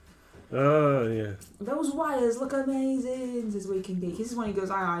evil. Oh, yeah. Those wires look amazing, says Weekend Geek. This is when he goes,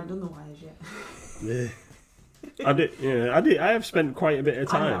 I ain't done the wires yet. Yeah. I have spent quite a bit of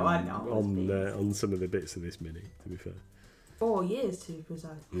time I know, on some of the bits of this mini, to be fair. 4 years to be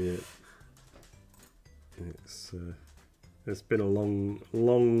precise. Yeah. It's been a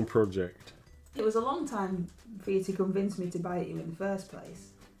long project. It was a long time for you to convince me to buy it in the first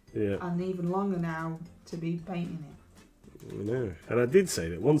place. Yeah. And even longer now to be painting it. I know. And I did say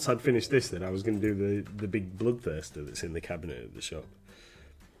that once I'd finished this, then I was going to do the big bloodthirster that's in the cabinet at the shop.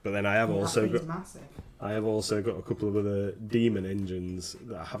 But then I have also got massive. I have also got a couple of other demon engines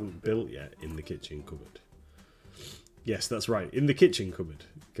that I haven't built yet in the kitchen cupboard. Yes, that's right, in the kitchen cupboard,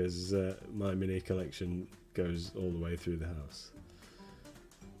 because my mini collection goes all the way through the house.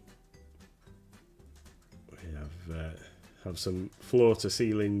 We have some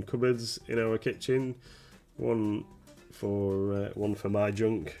floor-to-ceiling cupboards in our kitchen. One for my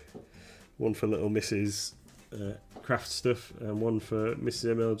junk, one for little Mrs. Craft stuff, and one for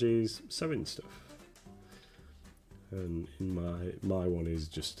Mrs. MLG's sewing stuff. And in my one is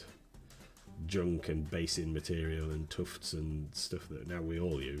just junk and basing material and tufts and stuff that now we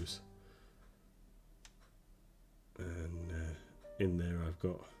all use. And in there I've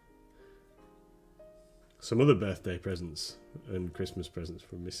got some other birthday presents and Christmas presents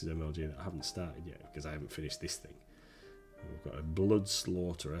from Mrs. MLG that I haven't started yet because I haven't finished this thing. We've got a Blood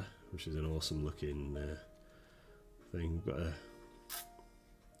Slaughterer, which is an awesome looking thing. We've got a...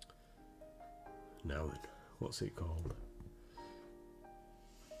 Now then, what's it called?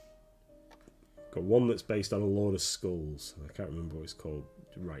 Got one that's based on a Lord of Skulls. I can't remember what it's called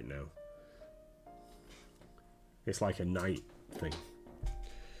right now. It's like a knight thing.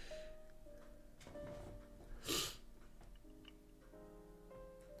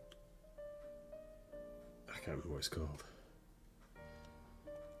 I can't remember what it's called.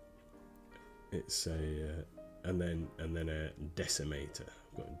 It's a and then a decimator.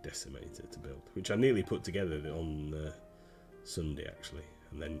 I've got a decimator to build, which I nearly put together on Sunday actually,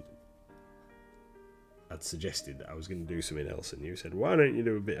 and then I'd suggested that I was going to do something else, and you said, "Why don't you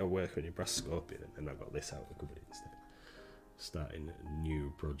do a bit of work on your brass scorpion?" And then I got this out of the cupboard instead. Starting a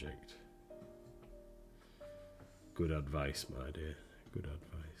new project. Good advice, my dear. Good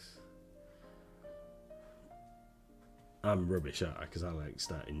advice. I'm rubbish at it because I like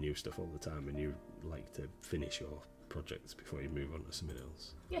starting new stuff all the time, and you like to finish your projects before you move on to something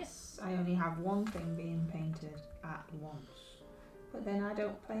else. Yes, I only have one thing being painted at once, but then I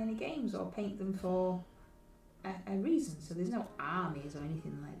don't play any games or paint them for a reason, so there's no armies or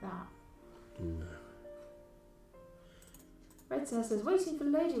anything like that. No. Red Cell says, waiting for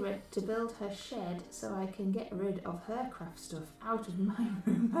Lady Red to build her shed so I can get rid of her craft stuff out of my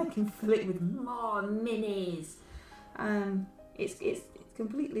room. I can fill it with more minis. It's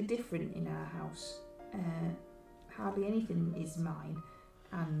completely different in our house. Hardly anything is mine,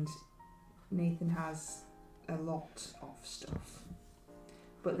 and Nathan has a lot of stuff.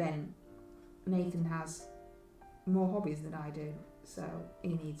 But then Nathan has more hobbies than I do, so he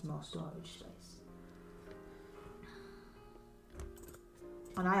needs more storage space.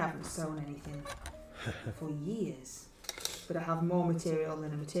 And I haven't sewn anything for years, but I have more material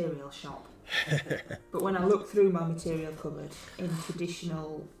than a material shop. But when I look through my material cupboard in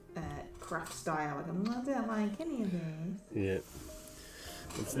traditional craft style, I go, I don't like any of this. Yeah,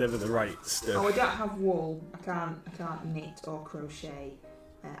 it's never the right stuff. Oh, I don't have wool. I can't knit or crochet.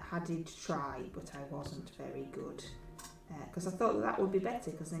 I did try, but I wasn't very good. Because I thought that would be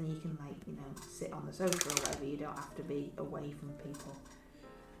better, because then you can sit on the sofa or whatever. You don't have to be away from people.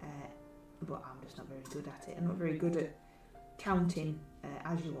 But I'm just not very good at it. I'm not very good at counting,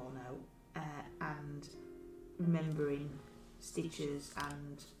 as you all know, and remembering stitches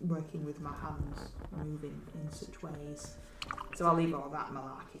and working with my hands, moving in such ways. So I'll leave all that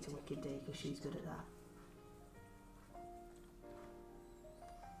malarkey to Wicked D, because she's good at that.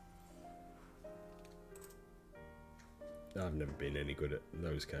 I've never been any good at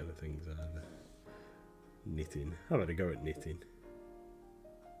those kind of things either. Knitting. I've had a go at knitting.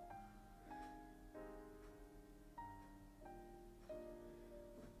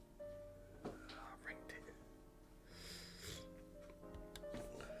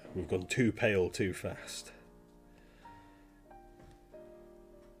 We've gone too pale too fast.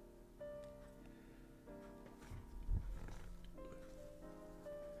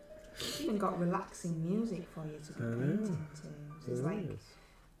 It's even got relaxing music for you to be painting to. It's like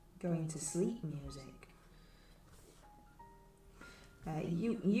going to sleep music.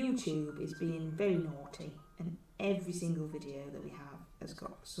 YouTube is being very naughty, and every single video that we have has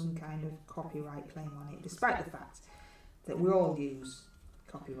got some kind of copyright claim on it, despite the fact that we all use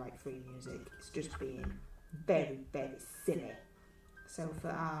copyright-free music. It's just being very, very silly. So for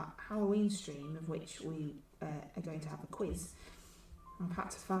our Halloween stream, of which we are going to have a quiz, I've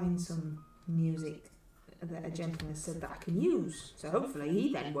had to find some music that a gentleman said that I can use. So hopefully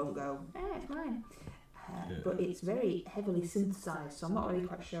he then won't go, it's mine. But it's very heavily synthesised, so I'm not really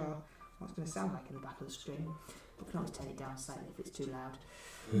quite sure what it's going to sound like in the back of the stream. But we can always turn it down slightly if it's too loud.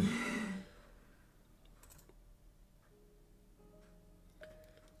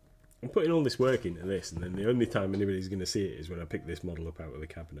 I'm putting all this work into this, and then the only time anybody's going to see it is when I pick this model up out of the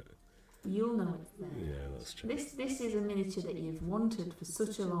cabinet. You'll know it's there. Yeah, that's true. This is a miniature that you've wanted for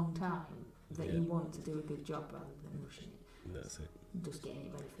such a long time that you want to do a good job rather than rushing it. That's it. Just getting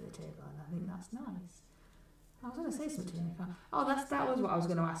it ready for the table, and I think that's nice. I was going to say something to you. Oh, that was what I was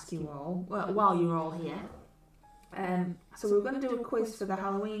going to ask you all while you're all here. So we were going to do a quiz for the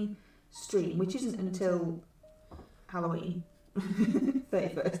Halloween stream, which isn't until Halloween,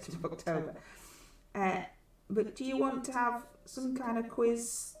 31st of October. But do you want to have some kind of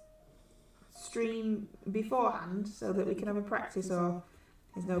quiz stream beforehand so that we can have a practice, or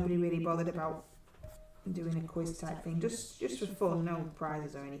is nobody really bothered about doing a quiz type thing? Just for fun, no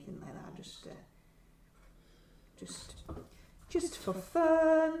prizes or anything like that. Just for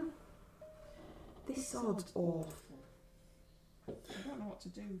fun. This sword's awful. I don't know what to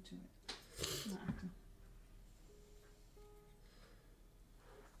do to it.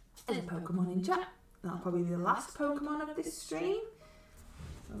 There's a Pokemon in chat. That'll probably be the last Pokemon of this stream.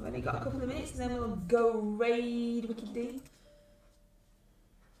 So I've only got a couple of minutes and then we'll go raid Wicked D.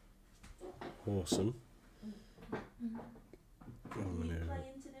 Awesome.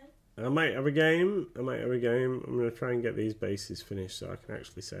 I might have a game. I'm going to try and get these bases finished so I can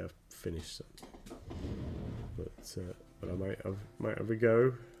actually say I've finished some. But I might have a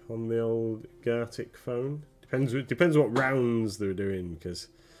go on the old Gartic phone. Depends what rounds they're doing, because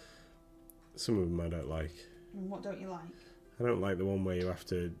some of them I don't like. And what don't you like? I don't like the one where you have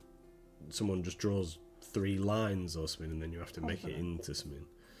to, someone just draws 3 lines or something and then you have to make it into something.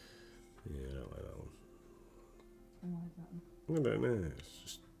 Yeah, I don't like that one. I don't know, it's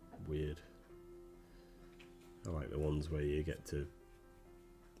just weird. I like the ones where you get to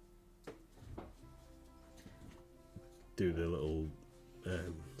do the little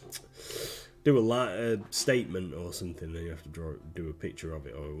do a statement or something, then you have to do a picture of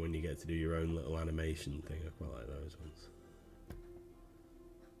it, or when you get to do your own little animation thing. I quite like those ones.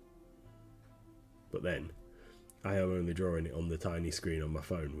 But then I am only drawing it on the tiny screen on my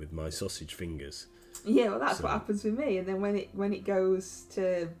phone with my sausage fingers. Yeah, well that's what happens with me. And then when it goes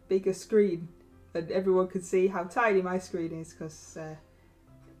to bigger screen, and everyone can see how tiny my screen is, because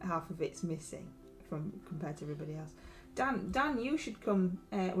half of it's missing compared to everybody else. Dan, you should come.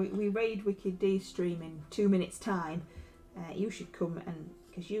 We raid Wicked D stream in 2 minutes time. You should come, and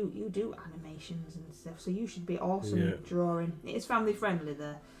because you do animations and stuff, so you should be awesome at drawing. It's family friendly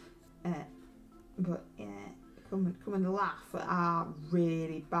there, but yeah, come and laugh at our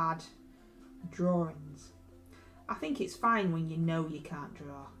really bad drawings. I think it's fine when you know you can't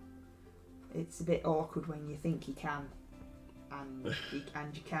draw. It's a bit awkward when you think you can, and you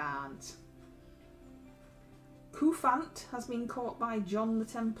can't. Kufant has been caught by John the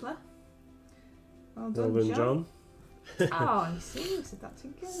Templar. Well done, John. Oh, you see, we said that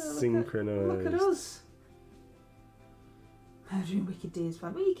together. Synchronised. Look at us. Murdering Wicked D is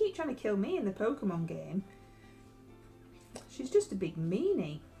fun. Well, you keep trying to kill me in the Pokemon game. She's just a big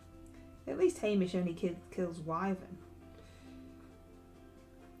meanie. At least Hamish only kills Wyvern.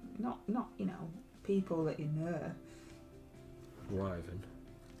 Not people that you know. Wyvern.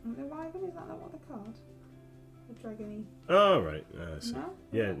 The Wyvern, is that not what they're called? The dragony. Oh, right. No?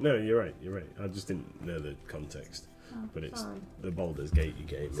 Yeah, no, you're right. I just didn't know the context. Oh, but it's sorry. the Baldur's Gate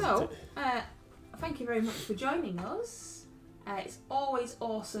game. So, thank you very much for joining us. It's always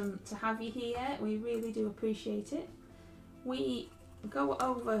awesome to have you here. We really do appreciate it. We go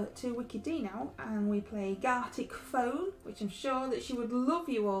over to Wicked D now and we play Gartic Phone, which I'm sure that she would love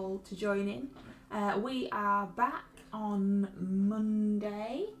you all to join in. We are back on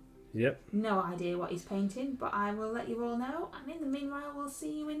Monday. Yep. No idea what he's painting, but I will let you all know. And in the meanwhile, we'll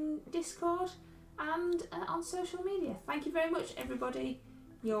see you in Discord and on social media. Thank you very much, everybody.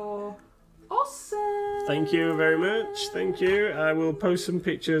 You're awesome. Thank you very much. Thank you. I will post some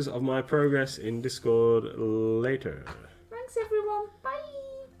pictures of my progress in Discord later.